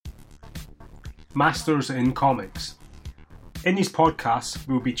Masters in Comics. In these podcasts,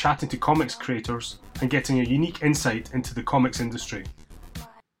 we will be chatting to comics creators and getting a unique insight into the comics industry.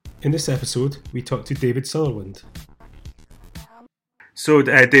 In this episode, we talk to David Sutherland. So,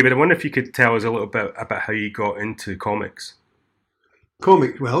 David, I wonder if you could tell us a little bit about how you got into comics.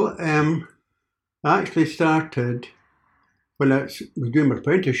 Comics, well, I actually started when I was doing my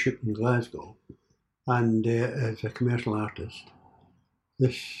apprenticeship in Glasgow, and as a commercial artist.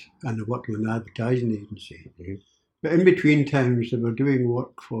 And I worked with an advertising agency. Mm-hmm. But in between times, they were doing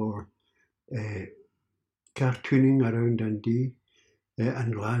work for cartooning around Dundee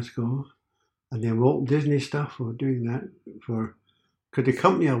and Glasgow, and then Walt Disney stuff. We were doing that because the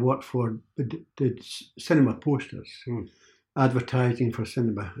company I worked for did cinema posters, advertising for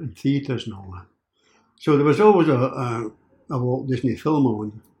cinema and theatres and all that. So there was always a Walt Disney film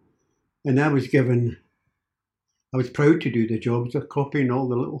on, and I was proud to do the jobs of copying all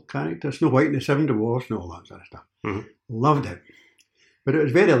the little characters, Snow White and the Seven Dwarfs and all that sort of stuff. Mm-hmm. Loved it. But it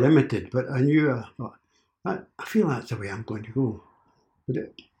was very limited, but I knew, I feel that's the way I'm going to go. But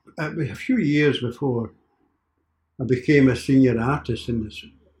it was a few years before I became a senior artist in this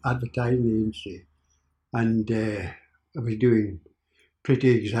advertising agency, and I was doing pretty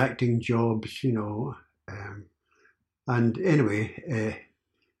exacting jobs, and anyway,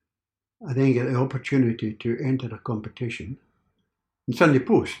 I then get the opportunity to enter a competition in Sunday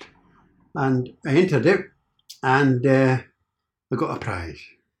Post, and I entered it, and I got a prize,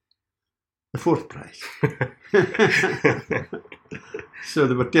 the fourth prize. So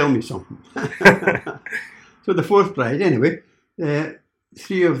they were telling me something. So the fourth prize, anyway,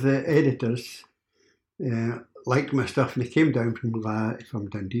 three of the editors liked my stuff, and they came down from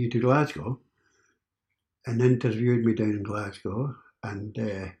Dundee to Glasgow and interviewed me down in Glasgow,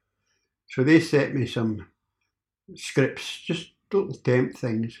 and so they set me some scripts, just little temp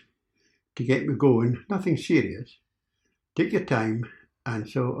things to get me going, nothing serious. Take your time. And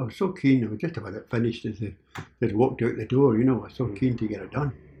so I was so keen, I was just about it finished as they walked out the door, I was so keen to get it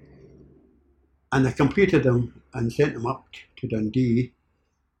done. And I completed them and sent them up to Dundee,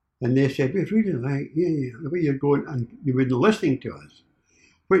 and they said, we really like the way you're going, and you've been listening to us,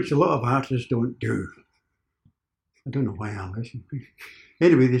 which a lot of artists don't do. I don't know why I listen.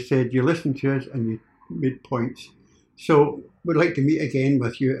 Anyway, they said, you listened to us and you made points. So we'd like to meet again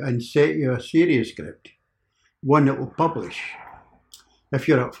with you and set you a serious script, one that will publish, if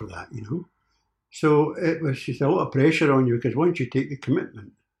you're up for that, So it was just a lot of pressure on you, because once you take the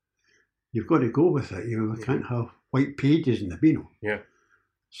commitment, you've got to go with it. You can't have white pages in the Beano. Yeah.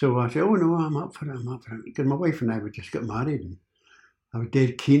 So I said, oh no, I'm up for it. Because my wife and I would just got married, and I was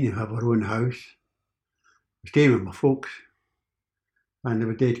dead keen to have our own house. I was staying with my folks, and they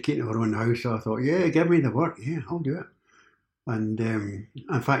were dead keen to our own house, so I thought, yeah, give me the work, yeah, I'll do it. And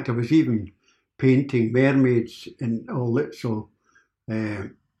in fact, I was even painting mermaids and all that, so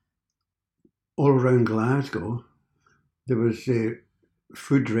all around Glasgow, there was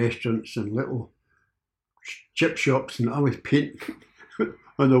food restaurants and little chip shops, and I was painting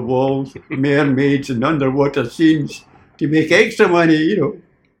on the walls, mermaids and underwater scenes to make extra money,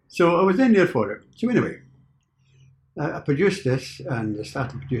 So I was in there for it. So anyway, I produced this, and I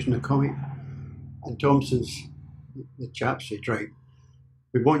started producing a comic, and Thompson's, the chap said, right,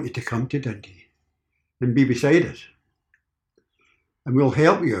 we want you to come to Dundee and be beside us, and we'll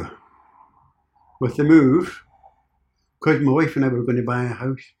help you with the move, because my wife and I were going to buy a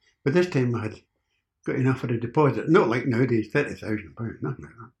house, but this time I had got enough for a deposit, not like nowadays, £30,000, nothing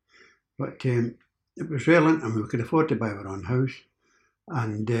like that, but it was relevant, and we could afford to buy our own house,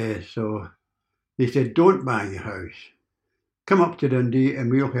 and so they said, don't buy your house. Come up to Dundee and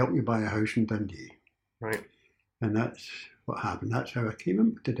we'll help you buy a house in Dundee. Right. And that's what happened. That's how I came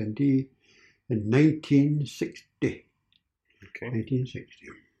up to Dundee in 1960. Okay. 1960.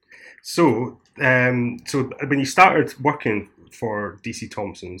 So when you started working for DC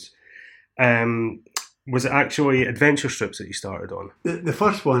Thomson's, was it actually adventure strips that you started on? The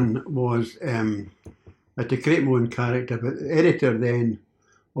first one was to create my own character, but the editor then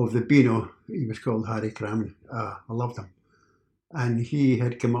of the Beano, he was called Harry Cram. I loved him. And he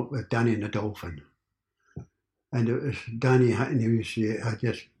had come up with Danny and the Dolphin. And it was Danny had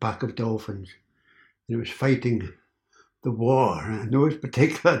this pack of dolphins. And it was fighting the war. And in those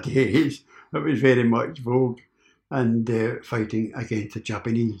particular days, it was very much vogue, and fighting against the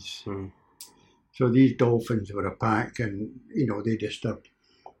Japanese. Mm. So these dolphins were a pack, and, they disturbed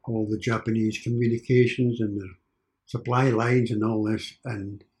all the Japanese communications and their supply lines and all this,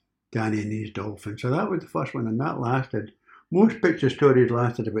 and Danny and his dolphins. So that was the first one, and that lasted, most picture stories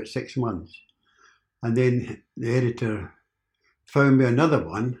lasted about 6 months. And then the editor found me another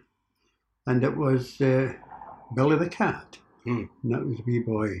one, and it was Billy the Cat. Mm. And that was a wee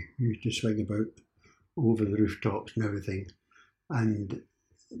boy who used to swing about over the rooftops and everything. And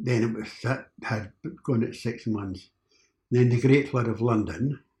then that had gone at 6 months. And then the Great Flood of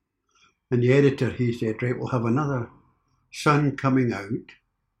London. And the editor, he said, right, we'll have another sun coming out,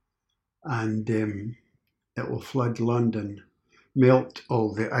 and it will flood London, melt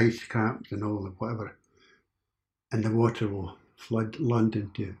all the ice caps and all the whatever, and the water will flood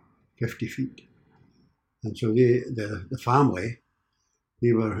London to 50 feet. And so the family,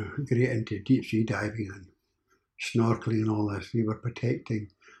 they were great into deep sea diving and snorkeling and all this. They were protecting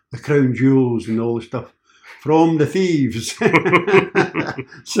the crown jewels and all the stuff from the thieves.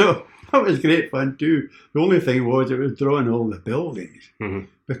 So that was great fun too. The only thing was it was drawing all the buildings,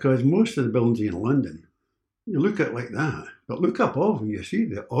 because most of the buildings in London, you look at like that, but look up above and you see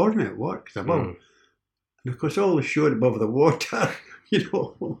the ornate works above. And of course all the showed above the water, you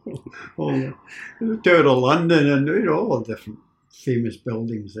know, all the Tower of London and, you know, all the different famous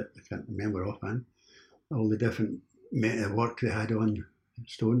buildings that I can't remember offhand, all the different work they had on,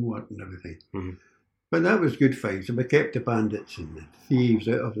 stonework and everything. But that was good fun. So we kept the bandits and the thieves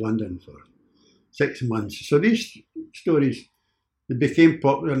out of London for 6 months. So these stories, they became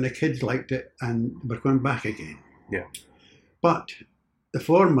popular and the kids liked it and were going back again. Yeah. But the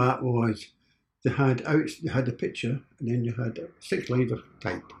format was they had a picture and then you had 6 lines of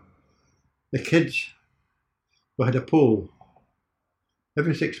type. The kids, we had a poll.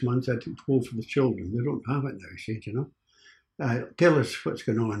 Every 6 months I had a poll for the children. They don't have it now, see, you know. Tell us what's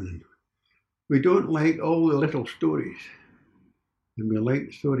going on. And we don't like all the little stories. And we like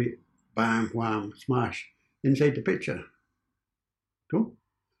the story, bam, wham, smash, inside the picture. So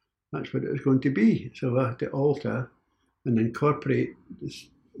that's what it was going to be. So I had to alter and incorporate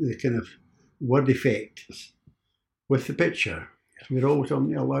the kind of word effects with the picture. So we're always on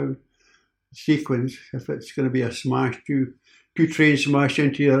the allow sequence. If it's going to be a smash, two trains smash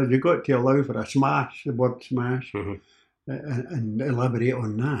into each other, you've got to allow for a smash, the word smash, and elaborate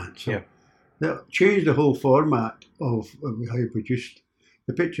on that. So that changed the whole format of how you produced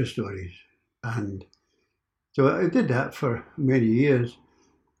the picture stories. And so I did that for many years.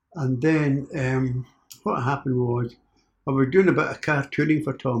 And then what happened was I was doing a bit of cartooning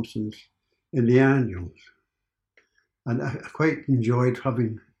for Thompson's in the annuals. And I quite enjoyed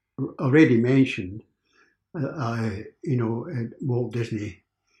having already mentioned, Walt Disney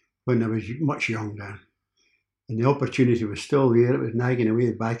when I was much younger. And the opportunity was still there. It was nagging away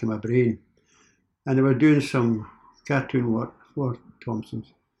at the back of my brain. And they were doing some cartoon work for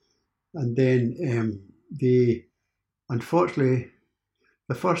Thompson's. And then unfortunately,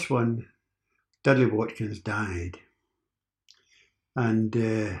 the first one, Dudley Watkins died. And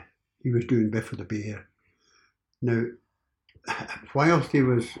he was doing Biff the Bear. Now, whilst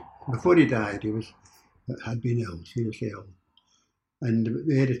before he died, had been ill, seriously ill. And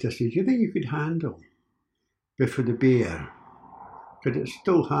the editor said, do you think you could handle Biff the Bear? Because it's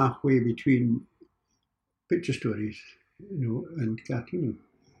still halfway between picture stories, and cartooning.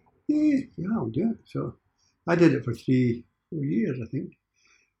 Yeah, I'll do it. So I did it for 3-4 years, I think.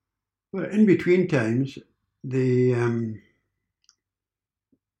 But in between times, the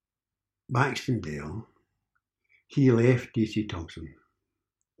Baxtendale, he left DC Thompson.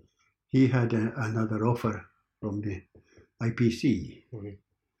 He had another offer from the IPC.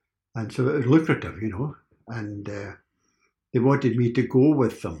 And so it was lucrative, and they wanted me to go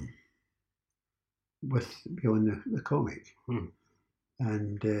with them on the comic.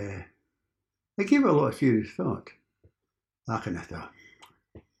 And I gave it a lot of serious thought. I kind of thought,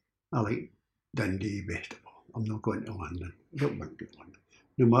 I like Dundee best of all. I'm not going to London. I don't want to go to London.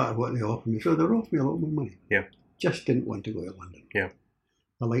 No matter what they offer me. So they offered me a lot more money. Yeah. Just didn't want to go to London. Yeah.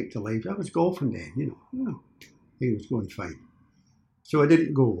 I liked the life. I was golfing then, He was going fine. So I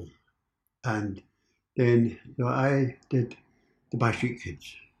didn't go. And then I did the Bash Street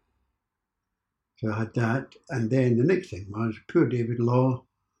Kids. So I had that. And then the next thing was poor David Law,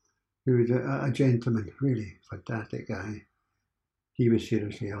 who was a gentleman, really fantastic guy. He was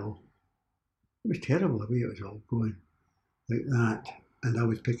seriously ill. It was terrible the way it was all going like that. And I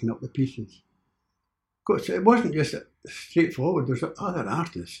was picking up the pieces. Of course, it wasn't just straightforward. There's other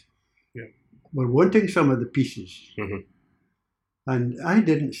artists were wanting some of the pieces. And I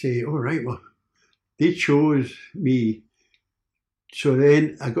didn't say, all right, well, they chose me. So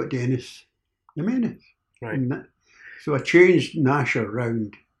then I got Dennis the Menace. Right. So I changed Nasher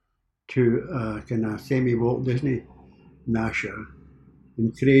round to a kind of semi-Walt Disney Nasher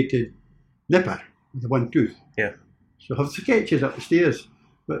and created Nipper with the one tooth. Yeah. So I have sketches upstairs.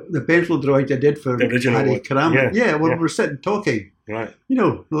 But the pencil drawings I did for Harry Karaman, we were sitting talking. Right. You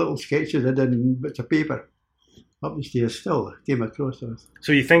know, the little sketches I did in bits of paper up the stairs still came across those.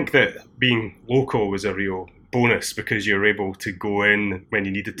 So you think that being local was a real bonus because you're able to go in when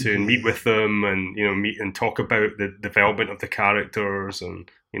you needed to and meet with them, and meet and talk about the development of the characters, and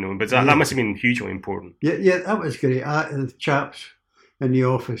but that must have been hugely important. Yeah, that was great. The chaps in the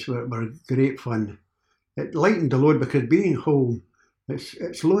office were great fun. It lightened the load because being home,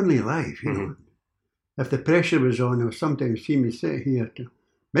 it's lonely life, you know. If the pressure was on, they would sometimes see me sit here till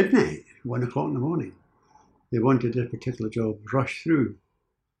midnight, 1 o'clock in the morning. They wanted this particular job rushed through.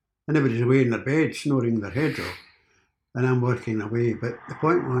 And everybody's away in their bed, snoring their heads off. And I'm working away. But the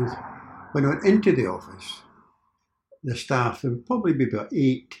point was, when I went into the office, the staff, there would probably be about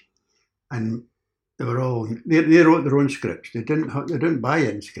 8, and they wrote their own scripts. They didn't buy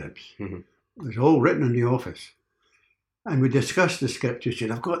in scripts. It was all written in the office. And we discussed the script. He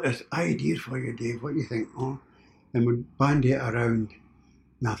said, I've got this idea for you, Dave. What do you think? Oh, and we'd bandy it around.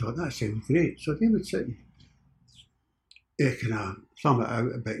 And I thought, that sounds great. So they would sit and kind of thumb it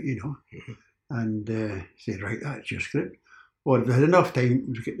out a bit, and say, right, that's your script. Or if they had enough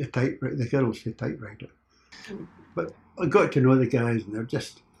time, to get the girls to typewrite it. But I got to know the guys, and they're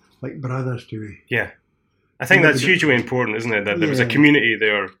just like brothers to me. Yeah. I think that's hugely important, isn't it? That there was a community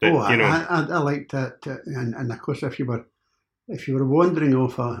there. I liked that, and of course, if you were wandering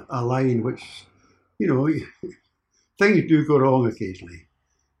off a line, which things do go wrong occasionally,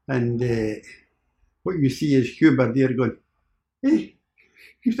 and what you see is humour there going, hey,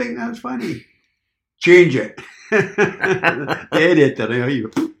 you think that's funny? Change it. The editor,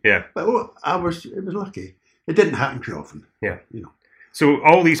 yeah. But it was lucky. It didn't happen too often. Yeah. So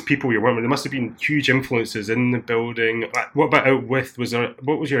all these people you worked with, there must have been huge influences in the building. What about out with?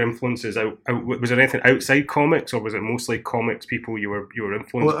 What was your influences out? Was there anything outside comics, or was it mostly comics people you were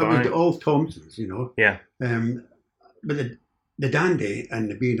influenced by? Well, it was all Thompsons, Yeah. But the Dandy and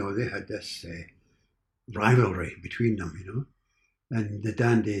the Beano, they had this rivalry between them, And the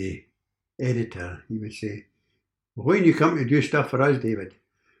Dandy editor, he would say, well, when you come to do stuff for us, David?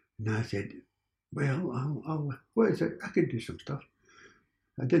 And I said, well, I'll what is it? I could do some stuff.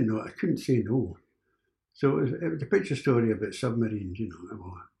 I didn't know. I couldn't say no. So it was a picture story about submarines,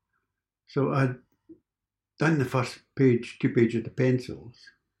 So I'd done the first 2 pages of the pencils,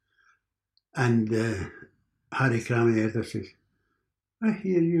 and Harry Crammy, the editor, says, I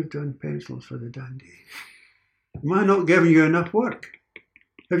hear you've done pencils for the Dandy. Am I not giving you enough work?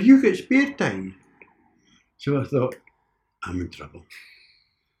 Have you got spare time? So I thought, I'm in trouble.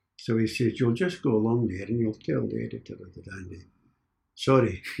 So he says, you'll just go along there and you'll tell the editor of the Dandy,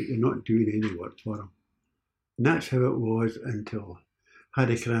 sorry, but you're not doing any work for him. And that's how it was until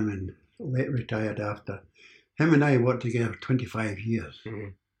Harry Crammon retired after. Him and I worked together 25 years.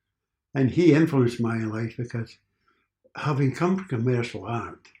 And he influenced my life because having come from commercial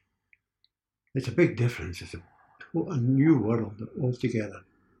art, it's a big difference. It's a new world altogether.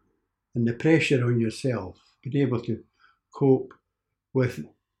 And the pressure on yourself, being able to cope with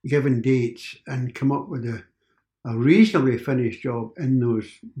given dates and come up with a reasonably finished job in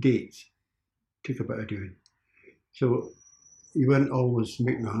those dates took a bit of doing. So you weren't always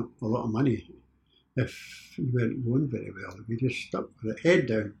making a lot of money if you weren't going very well. You just stuck with it, head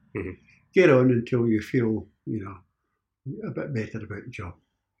down, get on until you feel, a bit better about the job.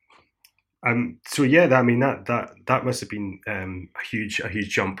 So yeah, I mean that must have been a huge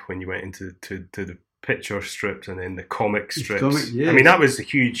jump when you went into the picture strips and then the comic strips. I mean that was a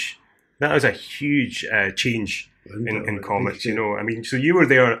huge change in comics. I mean, so you were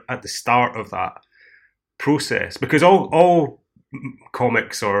there at the start of that process because all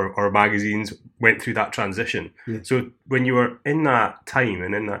comics or magazines went through that transition. Yeah. So when you were in that time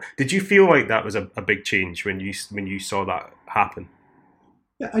and in that, did you feel like that was a big change when you saw that happen?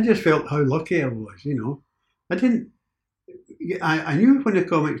 I just felt how lucky I was, I knew when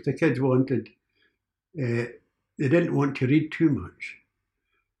the kids wanted, they didn't want to read too much.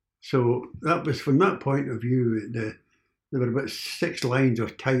 So that was, from that point of view, there were about 6 lines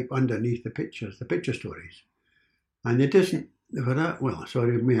of type underneath the picture stories. And they were that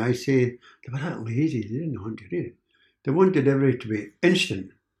lazy, they didn't want to read it. They wanted everything to be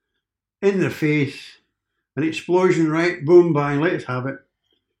instant, in their face, an explosion, right, boom, bang, let's have it.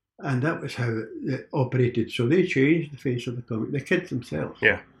 And that was how it operated. So they changed the face of the comic, the kids themselves.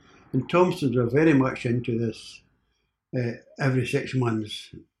 Yeah. And Thompsons were very much into this. Every 6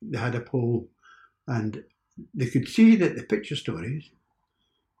 months they had a poll, and they could see that the picture stories,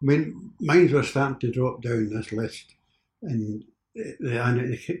 when mine were starting to drop down this list, and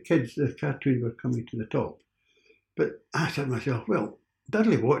the cartoons were coming to the top. But I said to myself, well,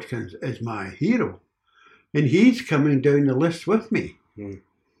 Dudley Watkins is my hero. And he's coming down the list with me. Mm.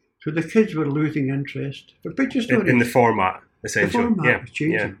 So the kids were losing interest. For picture stories. In the format, essentially. The format was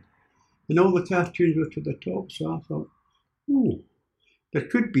changing. And all the cartoons were to the top. So I thought, there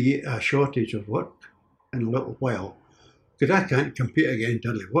could be a shortage of work in a little while. Because I can't compete against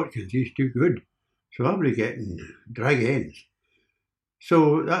Dudley Watkins. He's too good. So I was getting drag ends.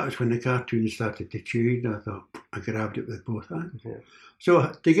 So that was when the cartoons started to change. I thought, I grabbed it with both hands. Yeah.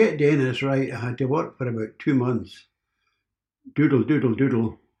 So to get Dennis right, I had to work for about 2 months. Doodle, doodle,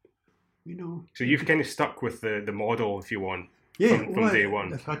 doodle. You know. So you've kind of stuck with the model, if you want, from day one.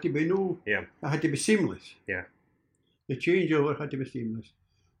 There had to be it had to be seamless. Yeah. The changeover had to be seamless,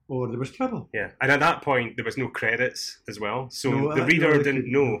 or there was trouble. Yeah, and at that point there was no credits as well, so the reader really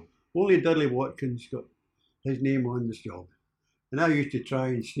didn't know. Only Dudley Watkins got his name on this job, and I used to try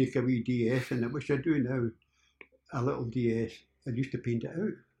and sneak a wee DS in it, which I do now. A little DS. I used to paint it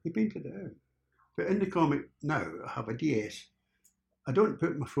out. He painted it out, but in the comic now I have a DS. I don't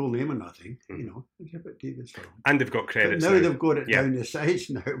put my full name on nothing, you know. Exhibit David Stirling. And they've got credits. But now they've got it down the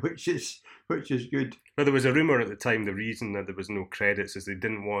sides now, which is good. Well, there was a rumour at the time. The reason that there was no credits is they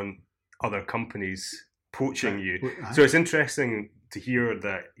didn't want other companies poaching you. So it's interesting to hear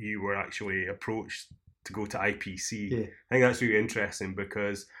that you were actually approached to go to IPC. Yeah. I think that's really interesting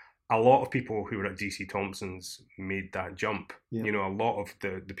because a lot of people who were at DC Thompson's made that jump. Yeah. You know, a lot of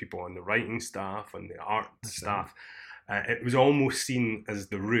the people on the writing staff and the art staff. It was almost seen as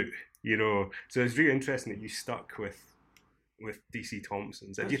the route, you know. So it's really interesting that you stuck with DC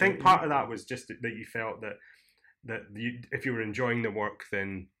Thompson's. Do you think part of that was just that you felt that if you were enjoying the work,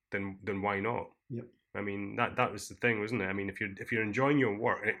 then why not? Yep. I mean that was the thing, wasn't it? I mean, if you're enjoying your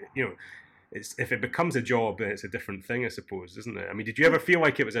work, you know, if it becomes a job, then it's a different thing, I suppose, isn't it? I mean, did you ever feel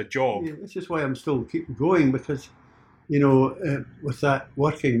like it was a job? Yeah, this is why I'm still keep going because, you know, with that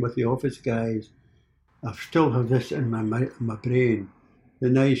working with the office guys. I still have this in my brain, the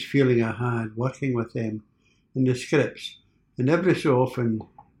nice feeling I had working with them in the scripts. And every so often,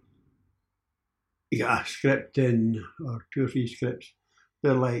 you get a script in, or 2 or 3 scripts,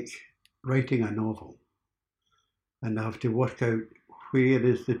 they're like writing a novel. And I have to work out where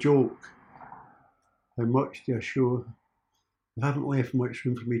is the joke, how much do I show. They haven't left much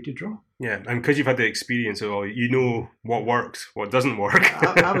room for me to draw. Yeah, and because you've had the experience of all, you know what works, what doesn't work.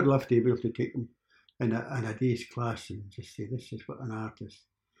 I would love to be able to take them in a day's class and just say, this is what an artist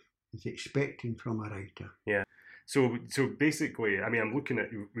is expecting from a writer. Yeah. So basically, I mean, I'm looking at,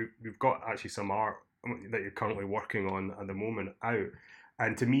 we've got actually some art that you're currently working on at the moment out.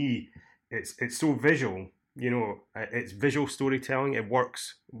 And to me, it's so visual, you know, it's visual storytelling. It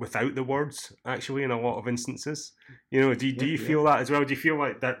works without the words, actually, in a lot of instances. You know, do you feel that as well? Do you feel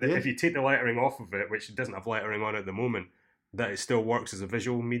like that if you take the lettering off of it, which doesn't have lettering on at the moment, that it still works as a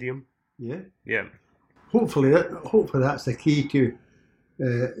visual medium? Yeah. Yeah. Hopefully that's the key to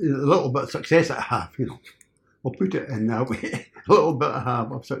a little bit of success that I have, you know. I'll put it in that way. A little bit I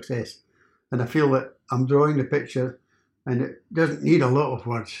have of success. And I feel that I'm drawing the picture and it doesn't need a lot of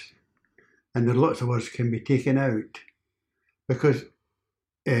words. And there are lots of words can be taken out because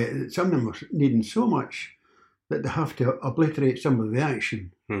some of them are needing so much that they have to obliterate some of the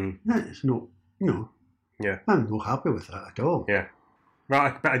action. Mm-hmm. That is not, you know, I'm not happy with that at all. Yeah.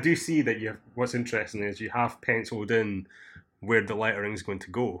 Well, but I do see that what's interesting is you have penciled in where the lettering's going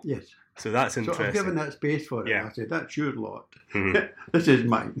to go. Yes. So that's interesting. So I've given that space for it. Yeah. I said, that's your lot. Mm-hmm. This is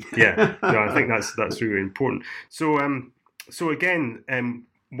mine. Yeah. No, I think that's really important. So again,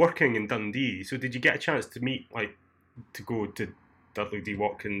 working in Dundee, so did you get a chance to meet, like, to go to Dudley D.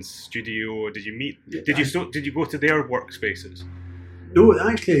 Watkins' studio, or did you meet? Yeah, did you go to their workspaces? No,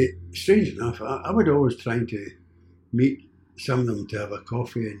 actually, strange enough, I would always try to meet some of them to have a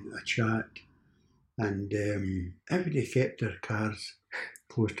coffee and a chat, and everybody kept their cards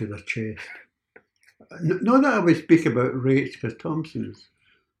close to their chest. Not that I would speak about rates, because Thompson's,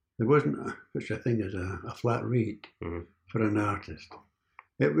 there wasn't such a thing as a flat rate for an artist.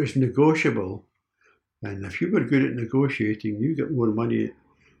 It was negotiable, and if you were good at negotiating, you got more money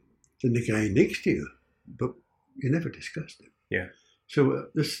than the guy next to you, but you never discussed it. Yeah. So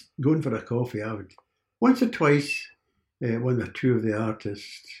this going for a coffee, I would once or twice. One or two of the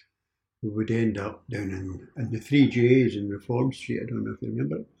artists who would end up down in the 3Js in Reform Street. I don't know if you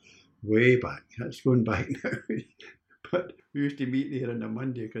remember. Way back. That's going back now. But we used to meet there on a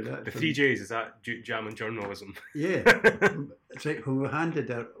Monday. Cause that's the 3Js, is that Jam and Journalism? Yeah. It's like when we handed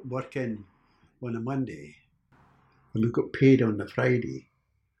our work in on a Monday, and we got paid on the Friday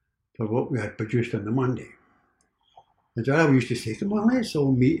for what we had produced on the Monday. And so I used to say, come on, let's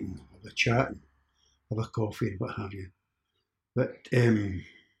all meet and have a chat and have a coffee and what have you. But the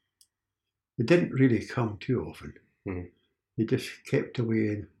they didn't really come too often. Mhm. They just kept away.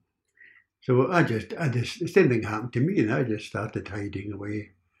 And so I just, the same thing happened to me, and I just started hiding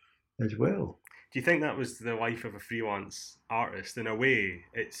away as well. Do you think that was the life of a freelance artist? In a way,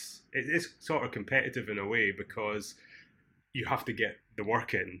 it is sort of competitive in a way because you have to get the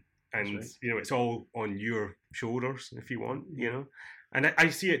work in, and right. it's all on your shoulders if you want, And I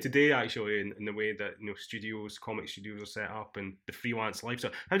see it today actually in the way that studios, comic studios are set up, and the freelance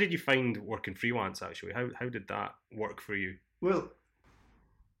lifestyle. How did you find working freelance actually? How did that work for you? Well,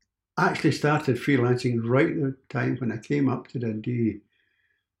 I actually started freelancing right at the time when I came up to Dundee.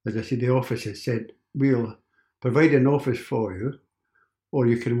 As I said, the office had said, we'll provide an office for you, or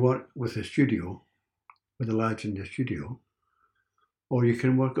you can work with the studio, with the lads in the studio, or you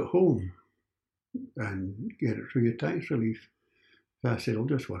can work at home and get it through your tax relief. So I said, I'll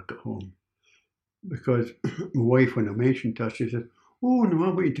just work at home. Because my wife, when I mentioned to her, she said, oh no, I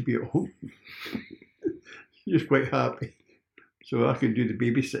want you to be at home. She was quite happy. So I could do the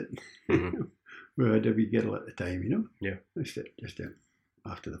babysitting. Mm-hmm. We had a wee girl at the time, Yeah. Just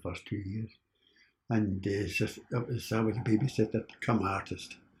after the first 2 years. And I was a babysitter, come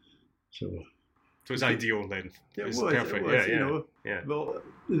artist. So it's ideal then. It was perfect. It was, yeah. Well,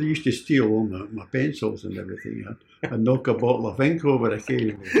 they used to steal all my pencils and everything. I'd knock a bottle of ink over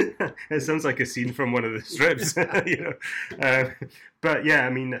occasionally. It sounds like a scene from one of the strips, But yeah, I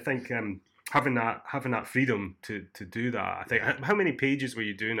mean, I think having that freedom to do that. I think how many pages were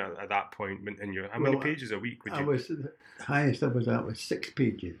you doing at that point in your? How many pages a week would you? The highest I was at was 6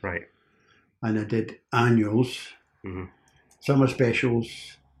 pages. Right. And I did annuals, mm-hmm. summer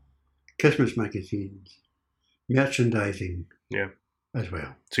specials, Christmas magazines, merchandising. Yeah. As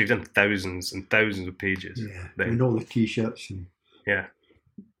well. So you've done thousands and thousands of pages. Yeah. And all the T-shirts and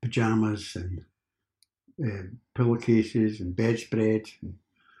pajamas and pillowcases and bedspreads and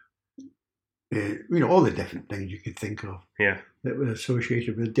all the different things you could think of. Yeah. That was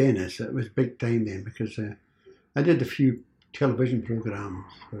associated with Dennis. It was big time then because I did a few television programs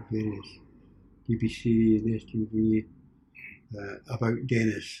for various BBC and STV about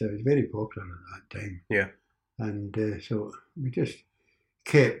Dennis. So it was very popular at that time. Yeah. And so we just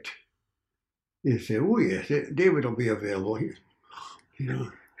kept. They say, oh yes, David will be available.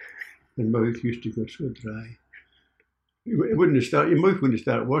 The mouth used to go so dry. It wouldn't start. Your mouth wouldn't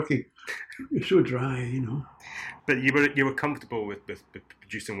start working. You're so dry, But you were comfortable with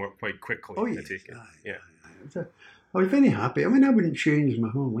producing work quite quickly. Oh yes, I take it. Yeah. I was very happy. I mean, I wouldn't change my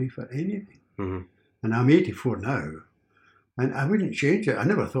whole life for anything. Mm-hmm. And I'm 84 now. And I wouldn't change it. I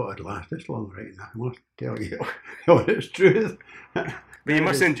never thought I'd last this long, right now. I must tell you the honest truth. But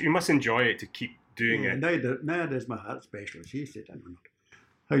you must enjoy it to keep doing it. Now there's my heart specialist. He said, I don't know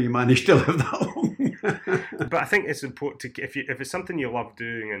how you manage to live that long. But I think it's important to if it's something you love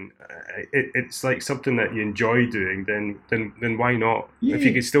doing and it's like something that you enjoy doing, then why not? Yeah. If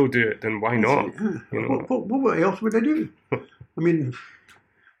you can still do it, then why not? What else would I do? I mean,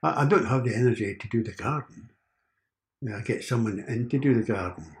 I don't have the energy to do the garden. I get someone in to do the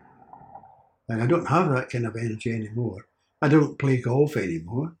garden. And I don't have that kind of energy anymore. I don't play golf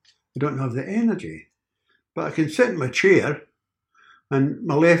anymore. I don't have the energy. But I can sit in my chair and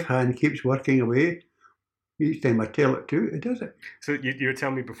my left hand keeps working away. Each time I tell it to, it does it. So you were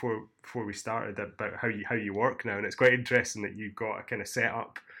telling me before we started about how you work now, and it's quite interesting that you've got a kind of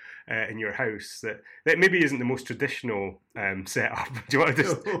setup in your house that maybe isn't the most traditional setup. Do you want to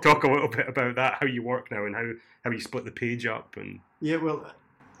just talk a little bit about that, how you work now and how you split the page up? And yeah, well,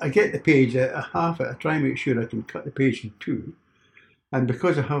 I get the page, I half it, I try and make sure I can cut the page in two. And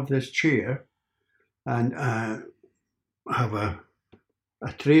because I have this chair and I have a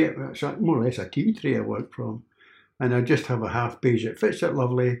tray, it's more or less a tea tray I work from, and I just have a half page that fits it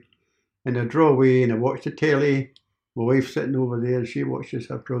lovely, and I draw away and I watch the telly. My wife's sitting over there, she watches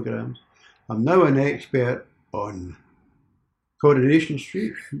her programmes. I'm now an expert on Coronation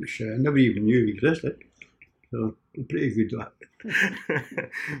Street, which I never even knew existed. So I'm pretty good at it.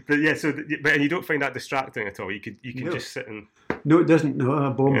 But yeah, and you don't find that distracting at all? You can no. Just sit and... No, it doesn't. No,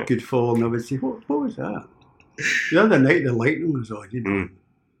 a bomb could fall and I would say, what was that? The other night the lighting was on,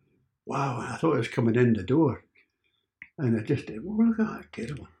 Wow, I thought it was coming in the door. And I just did, look at that,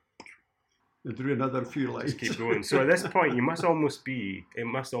 terrible. I drew another few lights. Just keep going. So at this point, it must almost be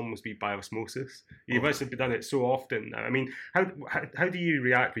by osmosis. You must have done it so often. I mean, how do you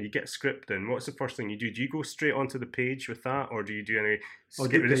react when you get a script in? What's the first thing you do? Do you go straight onto the page with that, or do you do any? I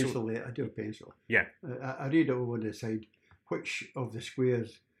do pencil. I do a pencil. Yeah. I read it over and decide which of the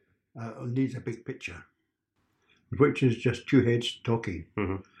squares needs a big picture, which is just two heads talking.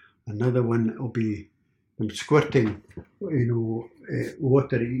 Mm-hmm. Another one will be them squirting,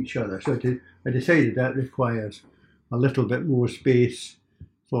 water at each other. So I decided that requires a little bit more space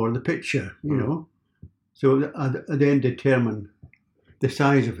for the picture, So I then determine the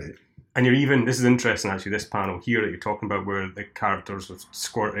size of it. And this is interesting actually, this panel here that you're talking about where the characters are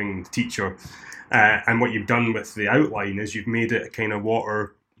squirting the teacher, and what you've done with the outline is you've made it a kind of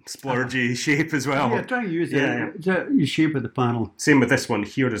water splurgy shape as well. Yeah, try and use the shape of the panel. Same with this one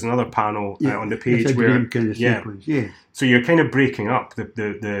here. There's another panel on the page it's a where kind of sequence. So you're kind of breaking up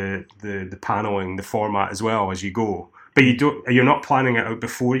the paneling, the format as well as you go. But you're not planning it out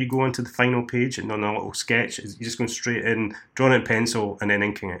before you go onto the final page and on a little sketch. You're just going straight in, drawing it in pencil, and then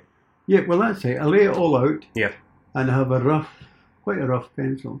inking it. Yeah, well that's it. I lay it all out. Yeah. And I have quite a rough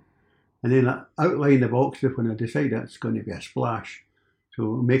pencil, and then I outline the box when I decide that's going to be a splash.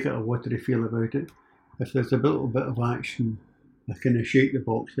 So make it a watery feel about it. If there's a little bit of action, I kind of shake the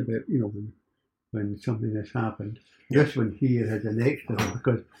box a bit, when something has happened. Yeah. This one here has an extra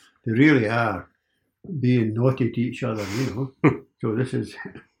because they really are being naughty to each other, So this is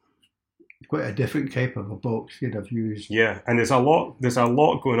quite a different type of a box that I've used. Yeah, and there's a lot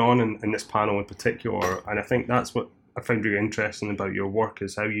going on in this panel in particular, and I think that's what I find really interesting about your work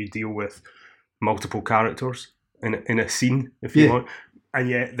is how you deal with multiple characters in a scene, if you want. And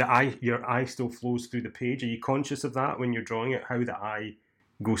yet your eye still flows through the page. Are you conscious of that when you're drawing it, how the eye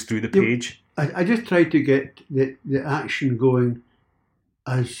goes through the page? I just try to get the action going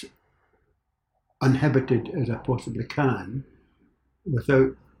as uninhibited as I possibly can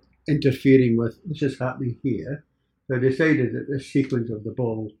without interfering with, this is happening here. So I decided that this sequence of the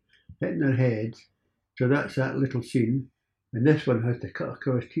ball hitting their heads, so that's that little scene. And this one has to cut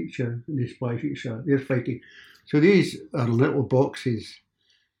across teacher and they splash each other. They're fighting. So these are little boxes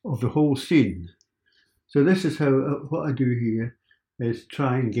of the whole scene. So this is what I do here is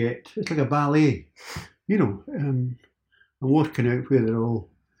try and get, it's like a ballet, I'm working out where they're all,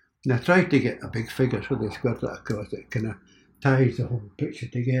 and I try to get a big figure so they squirt that across, it kind of ties the whole picture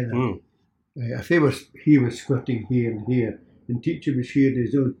together. If he was squirting here and here, and teacher was here in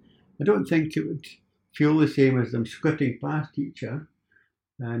his own, I don't think it would feel the same as them squirting past teacher,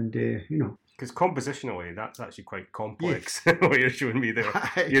 and because compositionally, that's actually quite complex, what you're showing me there.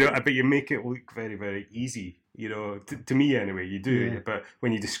 But you make it look very, very easy. To me anyway, you do. Yeah. But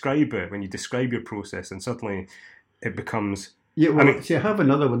when you describe your process, and suddenly it becomes. Yeah, well, I have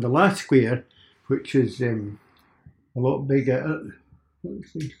another one. The last square, which is a lot bigger.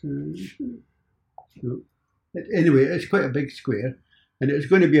 Anyway, it's quite a big square, and it's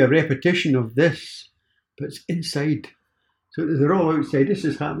going to be a repetition of this, but it's inside. So they're all outside. This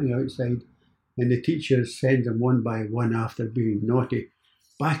is happening outside. And the teacher sends them one by one after being naughty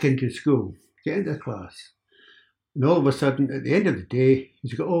back into school, get into class. And all of a sudden, at the end of the day,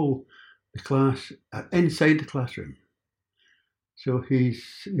 he's got all the class inside the classroom. So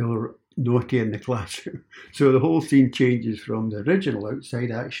he's naughty in the classroom. So the whole scene changes from the original outside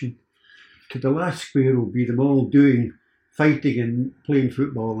action to the last square will be them all fighting and playing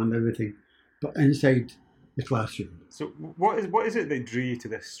football and everything, but inside the classroom. So what is it that drew you to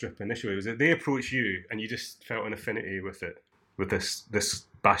this strip initially? Was it they approached you and you just felt an affinity with it, with this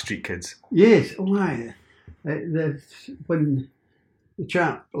Bash Street Kids? Yes. Why? When the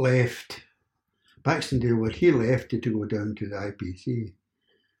chap left Baxendale, when he left to go down to the IPC,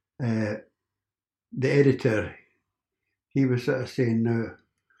 the editor, he was sort of saying, "Now,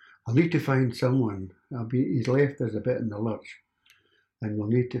 I'll need to find someone. He's left us a bit in the lurch, and we'll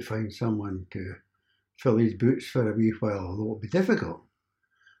need to find someone to fill his boots for a wee while, although it'll be difficult."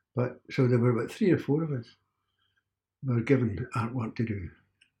 But so there were about 3 or 4 of us who were given artwork to do.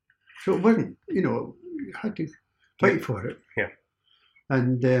 So it wasn't, you had to fight for it. Yeah.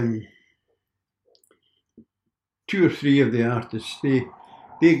 And 2 or 3 of the artists,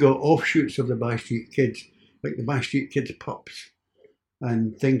 they got offshoots of the Bash Street Kids, like the Bash Street Kids pups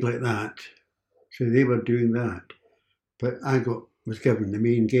and things like that. So they were doing that. But I was given the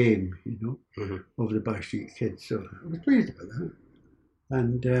main game, of the Bash Street Kids. So I was pleased about that.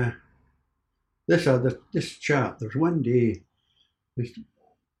 And this chap, there was one day, this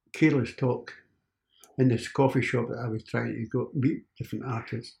careless talk in this coffee shop that I was trying to go meet different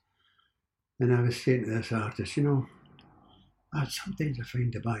artists. And I was saying to this artist, sometimes I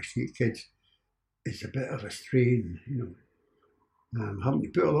find the Bash Street Kids is a bit of a strain, having to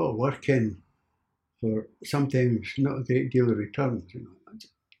put a lot of work in for sometimes not a great deal of returns,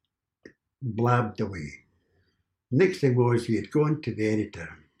 blabbed away. Next thing was he had gone to the editor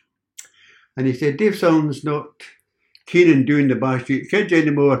and he said, "Dave Sullivan's not keen on doing the Bash Street Kids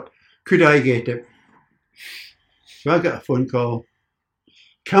anymore. Could I get it?" So I got a phone call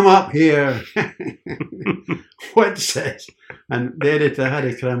come up here. What's this? And the editor had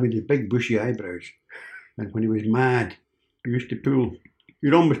a cram with his big bushy eyebrows. And when he was mad, he used to pull,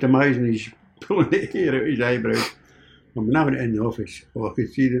 you'd almost imagine he's pulling the hair out of his eyebrows. And when I went in the office, I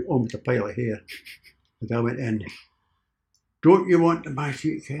could see almost a pile of hair. As I went in, don't you want to buy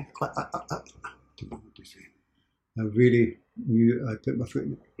seat, kid? I didn't know what to say. I really knew I'd put my foot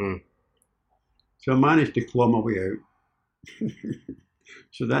in it. Mm. So I managed to claw my way out.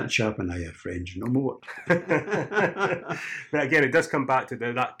 So that chap and I are friends no more. But again, it does come back to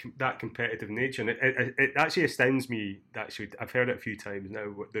that competitive nature, and it actually astounds me. Actually, I've heard it a few times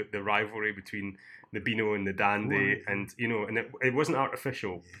now. The rivalry between the Beano and the Dandy, and and it wasn't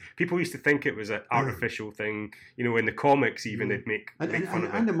artificial. People used to think it was an artificial thing. In the comics, even they'd make fun of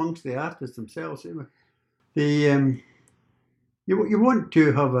it. And amongst the artists themselves, you want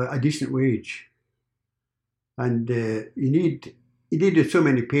to have a decent wage, and you needed so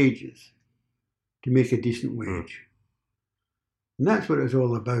many pages to make a decent wage. And that's what it's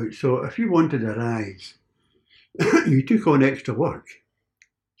all about. So if you wanted a rise, you took on extra work.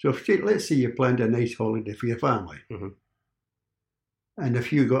 So let's say you planned a nice holiday for your family. Mm-hmm. And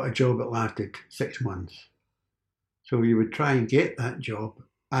if you got a job that lasted 6 months, so you would try and get that job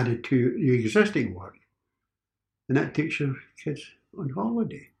added to your existing work. And that takes your kids on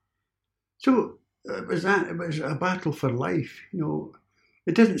holiday. So it was a battle for life,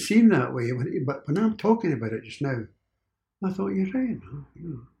 It doesn't seem that way, but when I'm talking about it just now, I thought, you're right,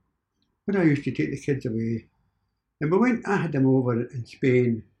 When I used to take the kids away, and I had them over in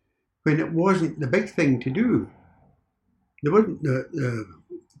Spain when it wasn't the big thing to do. There wasn't the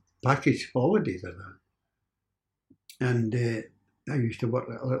package holidays or that. And I used to work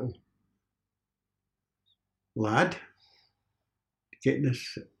like a little lad, getting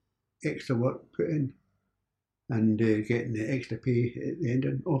this extra work put in and getting the extra pay at the end,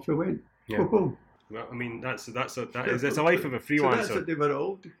 and off we went. Yeah. Go home. Well, I mean, that's a life of a freelancer. So that's what they were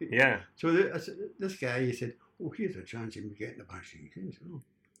all. Yeah. So this guy, he said, "Oh, here's a chance of me getting the bashing."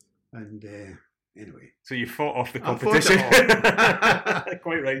 And anyway. So you fought off the competition.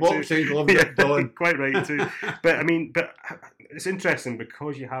 Quite right. Boxing gloves at dawn. Quite right too. But it's interesting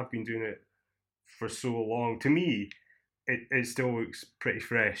because you have been doing it for so long. To me, it still looks pretty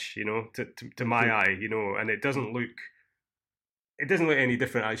fresh, to my eye, and it doesn't look any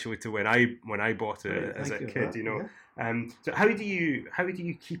different actually to when I bought it as a kid, Yeah. So how do you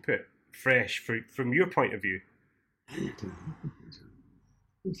keep it fresh from your point of view?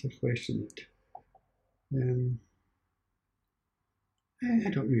 That's a question that I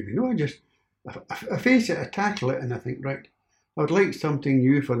don't really know. I face it, I tackle it, and I think, right, I would like something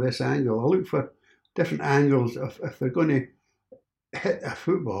new for this angle. I look for different angles. If they're going to hit a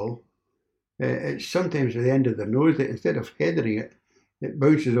football, it's sometimes at the end of their nose. That instead of headering it, it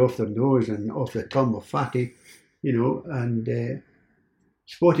bounces off their nose and off the tongue of Fatty, and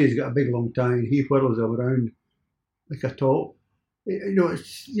Spotty's got a big long tongue. He whirls them around like a top.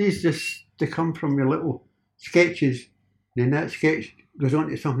 These just, they come from your little sketches, and then that sketch goes on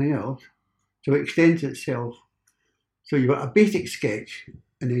to something else, so it extends itself. So you've got a basic sketch,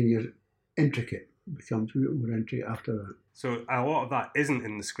 and then your intricate becomes a little more intricate after that. So a lot of that isn't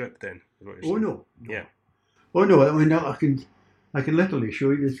in the script then? Is what you're saying? No. Yeah. Oh no, I mean, I can literally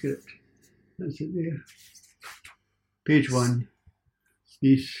show you the script. That's it there. Page 1.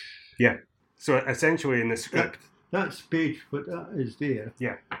 These. Yeah. So essentially in the script. That's page, but that is there.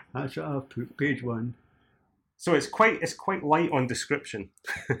 Yeah. That's what I've put, page 1. So it's quite light on description.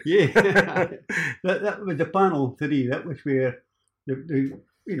 Yeah. that was the panel 3. That was where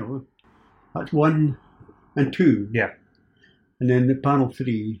that's 1 and 2. Yeah. And then the panel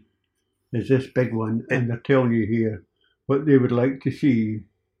 3 is this big one, and they're telling you here what they would like to see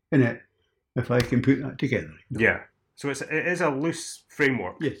in it if I can put that together. Yeah. So it is a loose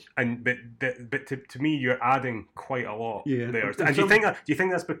framework. Yes. But to me, you're adding quite a lot there. And do you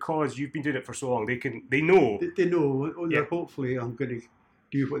think that's because you've been doing it for so long? They know. They know. Hopefully, I'm going to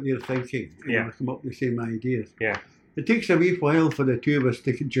do what they're thinking. And come up with the same ideas. Yeah. It takes a wee while for the two of us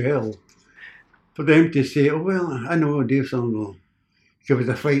to gel. For them to say, "Oh well, I know Dave Sullivan will give us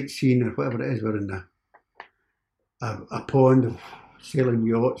a fight scene or whatever it is. We're in a pond of sailing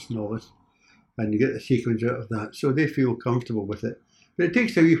yachts and all this, and you get the sequence out of that." So they feel comfortable with it. But it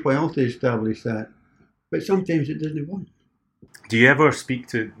takes a wee while to establish that. But sometimes it doesn't want. Do you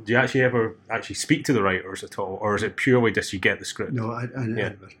actually ever speak to the writers at all, or is it purely just you get the script? No, I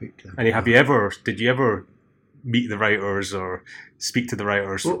never speak to them. And did you ever meet the writers or speak to the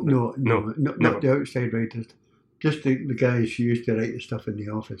writers? Oh, no, not the outside writers. Just the guys who used to write the stuff in the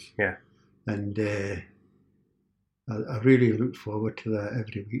office. Yeah. And I really look forward to that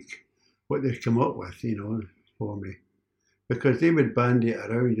every week, what they come up with, for me. Because they would bandy it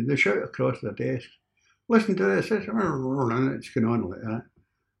around and they shout across their desk, listen to this, and it's going on like that.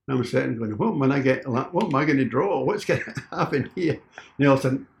 And I'm sitting going, what am I going to draw? What's going to happen here? And all of a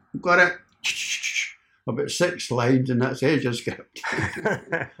sudden, got it. About 6 slides, and that's Edge's script.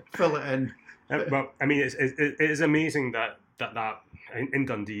 Fill it in. Well, I mean, it is amazing that in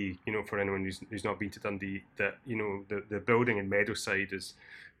Dundee, for anyone who's not been to Dundee, that the building in Meadowside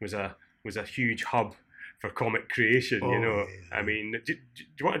was a huge hub for comic creation. Yeah. I mean, do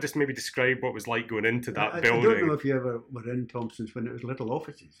you want to just maybe describe what it was like going into that building? I don't know if you ever were in Thompson's when it was little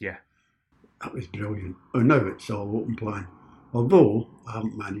offices. Yeah, that was brilliant. Oh, now it's all open plan, although I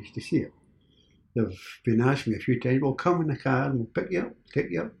haven't managed to see it. They've been asking me a few times, we'll come in the car and we'll pick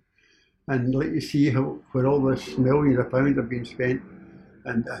you up, and let you see where all this millions of pounds have been spent.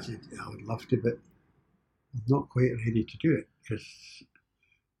 And I said, I would love to, but I'm not quite ready to do it because,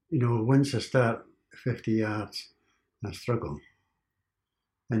 once I start 50 yards, I struggle.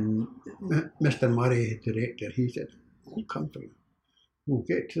 And Mr. Murray, the director, he said, I'll come for you. We'll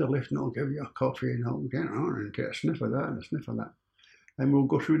get to the lift and I'll give you a coffee and I'll get on and get a sniff of that and a sniff of that. And we'll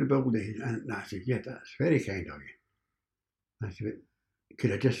go through the building. And I said, yeah, that's very kind of you. I said,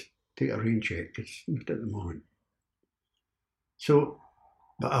 could I just take a rain check? Because not at the moment. So,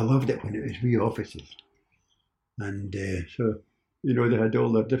 but I loved it when it was wee offices. And so, they had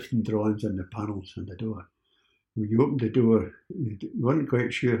all their different drawings on the panels on the door. When you opened the door, you weren't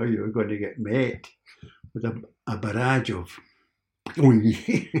quite sure how you were going to get met with a barrage of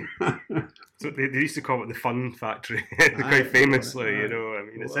So they used to call it the Fun Factory, quite famously. I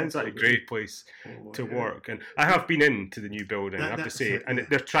mean, it sounds like a great place to work. And I have been into the new building, I have to say, and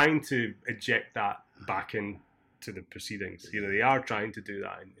they're trying to inject that back into the proceedings. They are trying to do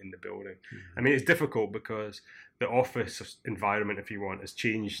that in the building. I mean, it's difficult because the office environment, if you want, has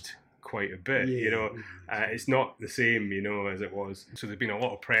changed quite a bit. It's not the same, as it was. So there's been a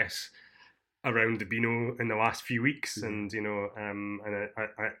lot of press around the Beano in the last few weeks, and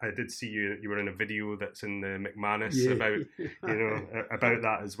I did see you were in a video that's in the McManus about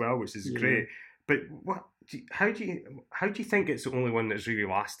that as well, which is great. But how do you think it's the only one that's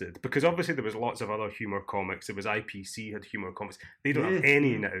really lasted? Because obviously there was lots of other humour comics. There was IPC had humour comics. They don't have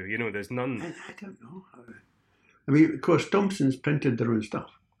any now. There's none. I don't know how. I mean, of course, Thompson's printed their own stuff.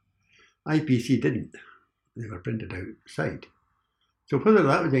 IPC didn't. They were printed outside. So whether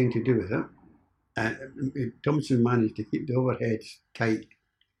that was anything to do with it, Thompson managed to keep the overheads tight,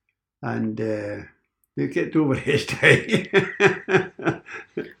 and they kept the overheads tight.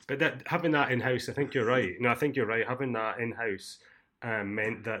 But having that in-house, I think you're right. No, I think you're right. Having that in-house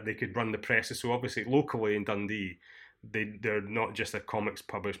meant that they could run the presses. So obviously, locally in Dundee, they're not just a comics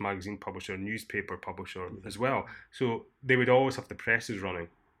publisher, magazine publisher, newspaper publisher as well. So they would always have the presses running.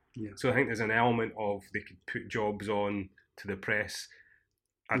 Yeah. So I think there's an element of they could put jobs on to the press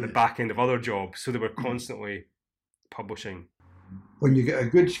at the back end of other jobs, so they were constantly publishing. When you get a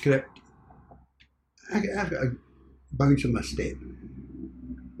good script, I've got a bounce on my step.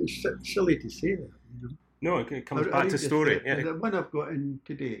 It's silly to say that, No, it comes back to story. The one I've got in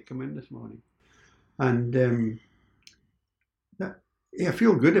today, it came in this morning, and I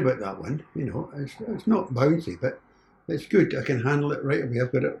feel good about that one. It's not bouncy, but it's good. I can handle it right away.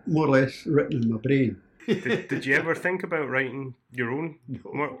 I've got it more or less written in my brain. Did you ever think about writing your own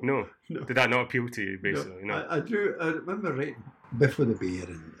work? No. Did that not appeal to you, basically? No. I do. I remember writing Biffo the Bear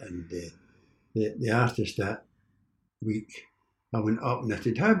and the artist that week. I went up and I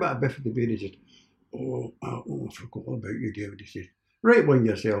said, how about a Biffo the Bear? He said, I forgot all about you, David. He said, write one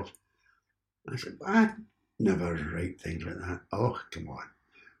yourself. I said, I never write things like that. Oh, come on.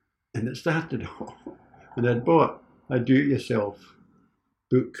 And it started off. And I'd bought a do-it-yourself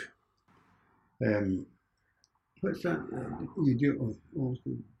book. What's that? You do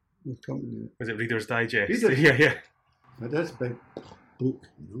with company. Was it Reader's Digest? Yeah. But that's a big book,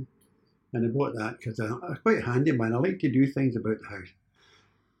 And I bought that because I'm quite handy, man. I like to do things about the house.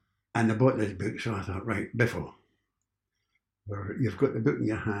 And I bought this book, so I thought, right, Biffo, where you've got the book in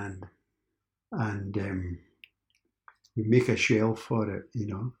your hand, and you make a shelf for it,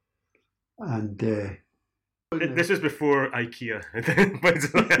 And this was before IKEA.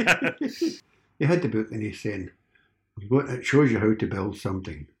 He had the book and he's saying, it shows you how to build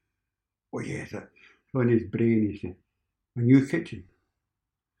something. Oh yes, so in his brain he said, a new kitchen,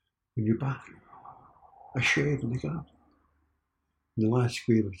 a new bathroom, a shed in the garden. And the last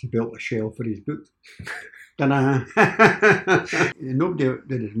square was he built a shelf for his book. Ta-da! Nobody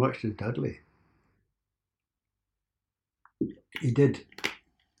did as much as Dudley. He did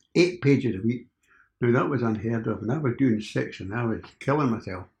 8 pages a week, Now that was unheard of, and I was doing 6 and I was killing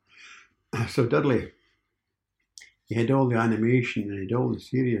myself. So Dudley, he had all the animation and he had all the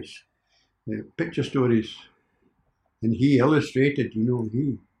serious picture stories, and he illustrated,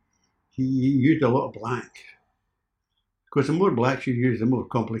 he used a lot of black. Because the more blacks you use, the more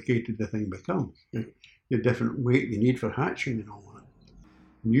complicated the thing becomes. The different weight you need for hatching and all that.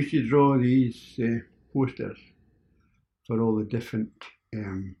 And you used to draw these posters for all the different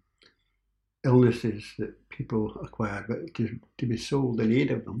illnesses that people acquire, but to be sold in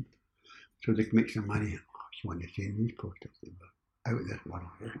aid of them, so they can make some money. Oh, you want to see these posters? They were out of this world.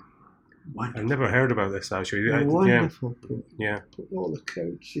 Wonderful. I've never heard about this actually. Wonderful. Yeah. All the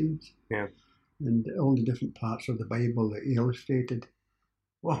crowd scenes. Yeah. And all the different parts of the Bible that he illustrated.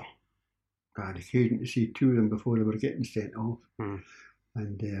 Wow. I had occasion to see 2 of them before they were getting sent off.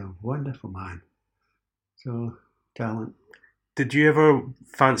 And wonderful man. So, talent. Did you ever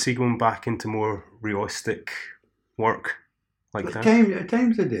fancy going back into more realistic work like that? At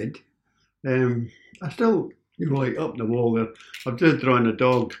times I did. I still, like up the wall there, I've just drawn a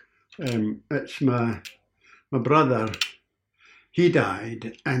dog. It's my brother. He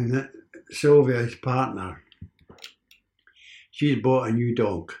died, and Sylvia, his partner, she's bought a new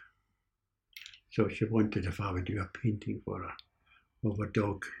dog. So she wanted if I would do a painting for her of a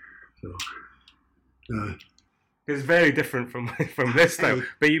dog. So it's very different from this style.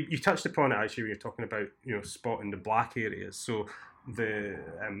 But you touched upon it actually when you're talking about spotting the black areas. So the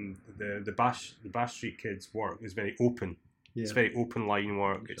Bash Street Kids work is very open. Yeah. It's very open line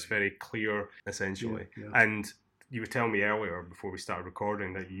work. It's very clear essentially. Yeah. And you were telling me earlier before we started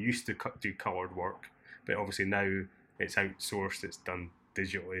recording that you used to do coloured work, but obviously now it's outsourced. It's done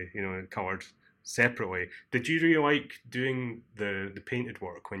digitally, coloured separately. Did you really like doing the painted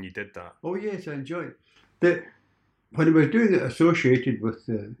work when you did that? Oh yes, I enjoyed it. When I was doing it associated with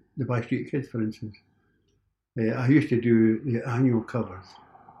the Bash Street Kids, for instance, I used to do the annual covers,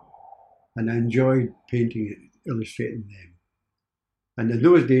 and I enjoyed painting it, illustrating them. And in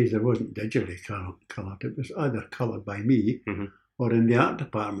those days, there wasn't digitally coloured. It was either coloured by me or in the art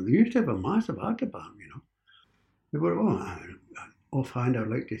department. They used to have a massive art department, They were, offhand, I'd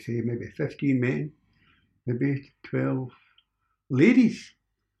like to say maybe 15 men, maybe 12 ladies.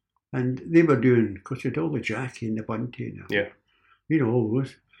 And they were doing, because you'd all the Jackie and the Bunty and all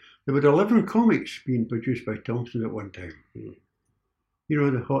those. There were 11 comics being produced by Thompson at one time.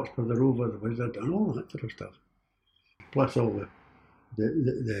 The Hotspur, the Rover, the Wizard, and all that sort of stuff. Plus all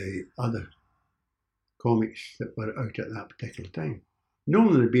the other comics that were out at that particular time. None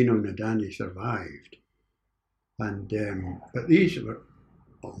of them being on the Dandy survived. And but these were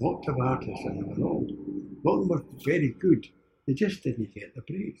lots of artists, and a lot of them were very good. They just didn't get the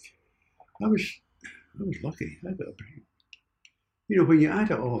break. I was lucky. I got a break. When you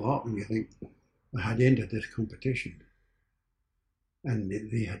add it all up and you think, I had entered this competition and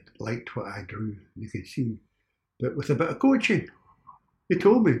they had liked what I drew, you could see. But with a bit of coaching, they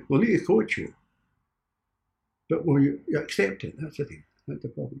told me, we'll need to coach you. But will you accept it? That's the thing. That's the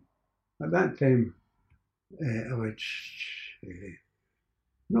problem. At that time, I was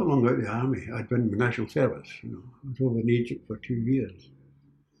not long out of the army. I'd been in the national service. I was over in Egypt for 2 years.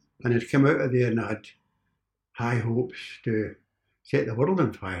 And I'd come out of there and I had high hopes to set the world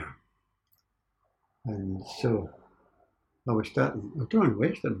on fire. And so I was drawing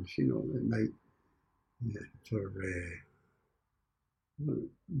westerns, at night for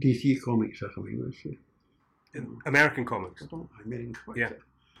DC Comics or something. American comics? American comics. Yeah,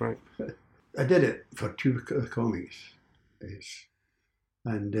 right. I did it for 2 comics.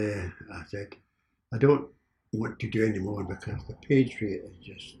 And I said, I don't want to do any more because the page rate is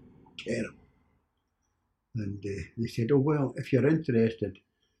just terrible. And they said, oh, well, if you're interested,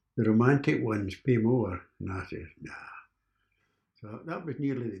 the romantic ones pay more. And I said, nah. So that was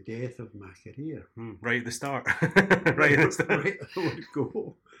nearly the death of my career. Right at the start. Right at the start. Right, I would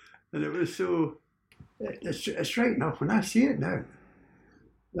go. And it was so, it's right enough. When I see it now,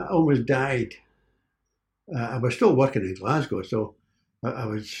 that almost died. I was still working in Glasgow, so I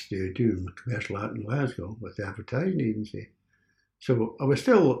was doing commercial art in Glasgow with the advertising agency. So I was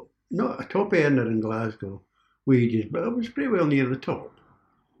still not a top earner in Glasgow wages, but I was pretty well near the top.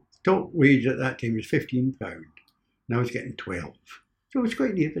 The top wage at that time was £15, and I was getting 12. So I was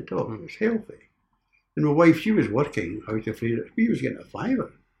quite near the top. It was healthy. And my wife, she was working. I was afraid she was getting a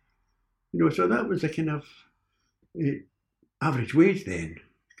fiver. So that was the kind of average wage then.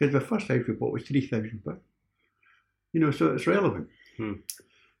 Because the first house we bought was £3,000. So it's relevant.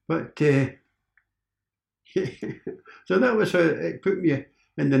 But so that was how it put me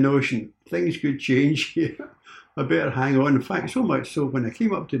in the notion things could change here. I better hang on. In fact, so much so when I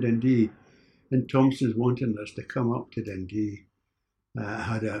came up to Dundee, and Thompson's wanting us to come up to Dundee.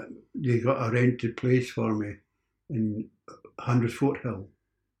 They got a rented place for me in 100 Fort Hill.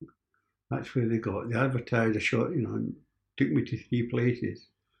 That's where they advertised a shot, and took me to 3 places,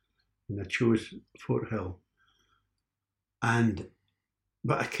 and I chose Fort Hill.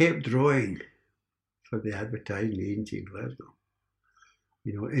 But I kept drawing for the advertising agency in Glasgow.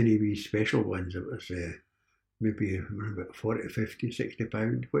 Any wee special ones, it was maybe around about 40, 50, 60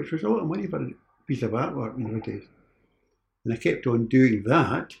 pounds, which was a lot of money for a piece of artwork nowadays. And I kept on doing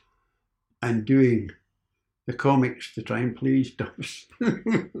that and doing the comics to try and please Thomas.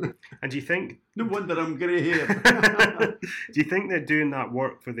 And do you think... No wonder I'm grey hair. Do you think that doing that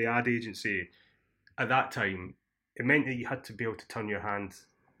work for the ad agency at that time, it meant that you had to be able to turn your hand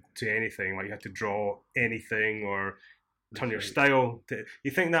to anything, like you had to draw anything or turn your style? Do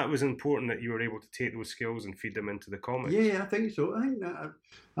you think that was important, that you were able to take those skills and feed them into the comics? Yeah, I think so. I think that,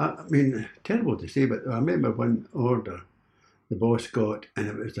 I mean, terrible to say, but I remember one order the boss got, and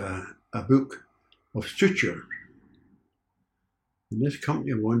it was a book of suture. And this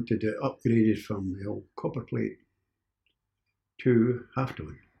company wanted it upgraded from the old copper plate to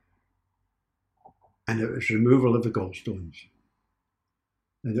halftone. And it was removal of the gallstones.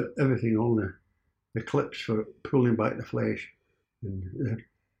 And everything, all the clips for pulling back the flesh. And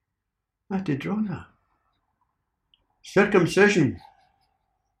I had to draw that. Circumcision.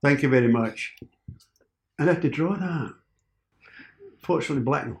 Thank you very much. And I had to draw that. Fortunately,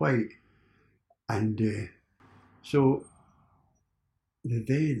 black and white. And so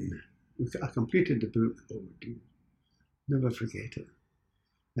then I completed the book. Oh, dear. Never forget it.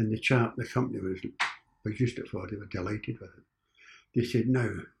 And the company produced it for, they were delighted with it. They said,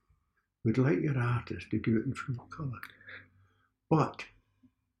 now, we'd like your artist to do it in full colour, but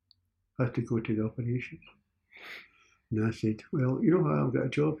I have to go to the operations. And I said, well, you know how I've got a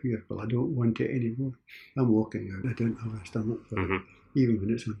job here? Well, I don't want it anymore. I'm walking out. I don't have a stomach for it, even when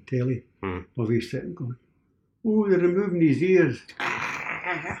it's on telly. Of he's sitting going, oh, they're removing his ears.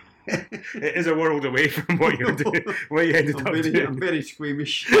 It is a world away from what you ended up doing. I'm very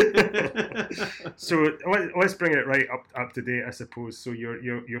squeamish. So let's bring it right up to date, I suppose. So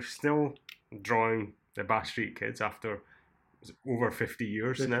you're still drawing the Bath Street Kids after over 50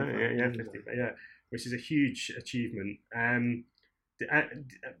 years 55, now. Yeah, 55, yeah, which is a huge achievement.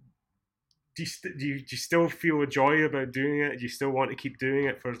 Do you still feel a joy about doing it? Do you still want to keep doing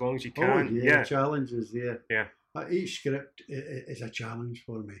it for as long as you can? Oh, yeah. Challenges there. Yeah. Each script is a challenge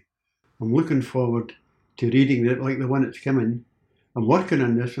for me. I'm looking forward to reading it, like the one that's coming. I'm working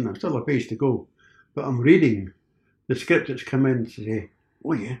on this and I've still a pace to go, but I'm reading the script that's come in to say,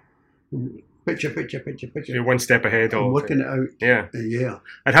 oh yeah, picture. You're one step ahead. I'm working it out. Yeah. Yeah.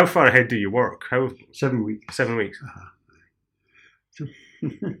 And how far ahead do you work? 7 weeks. 7 weeks. So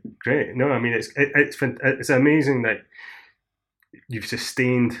great. No, I mean, it's amazing that you've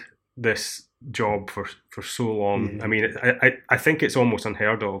sustained this job for so long. Yeah. I mean, I think it's almost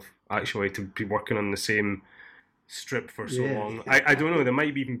unheard of, actually, to be working on the same strip for so long. I don't know, there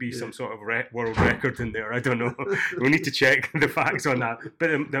might even be some sort of world record in there. I don't know. We need to check the facts on that, but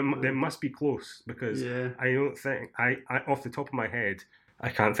there must be close, because I don't think I off the top of my head I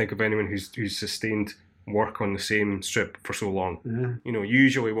can't think of anyone who's sustained work on the same strip for so long.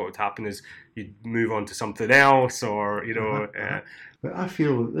 Usually what would happen is you'd move on to something else, or but I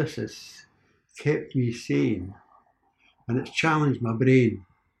feel that this has kept me sane, and it's challenged my brain.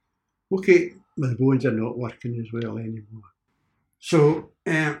 Okay, my bones are not working as well anymore, so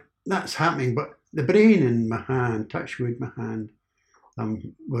that's happening, but the brain and my hand, touch wood, my hand,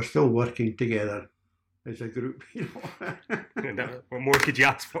 we're still working together as a group. What more could you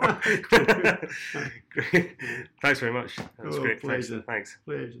ask for? Great. Thanks very much. That was great. Pleasure. Thanks.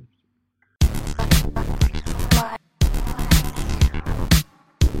 Pleasure.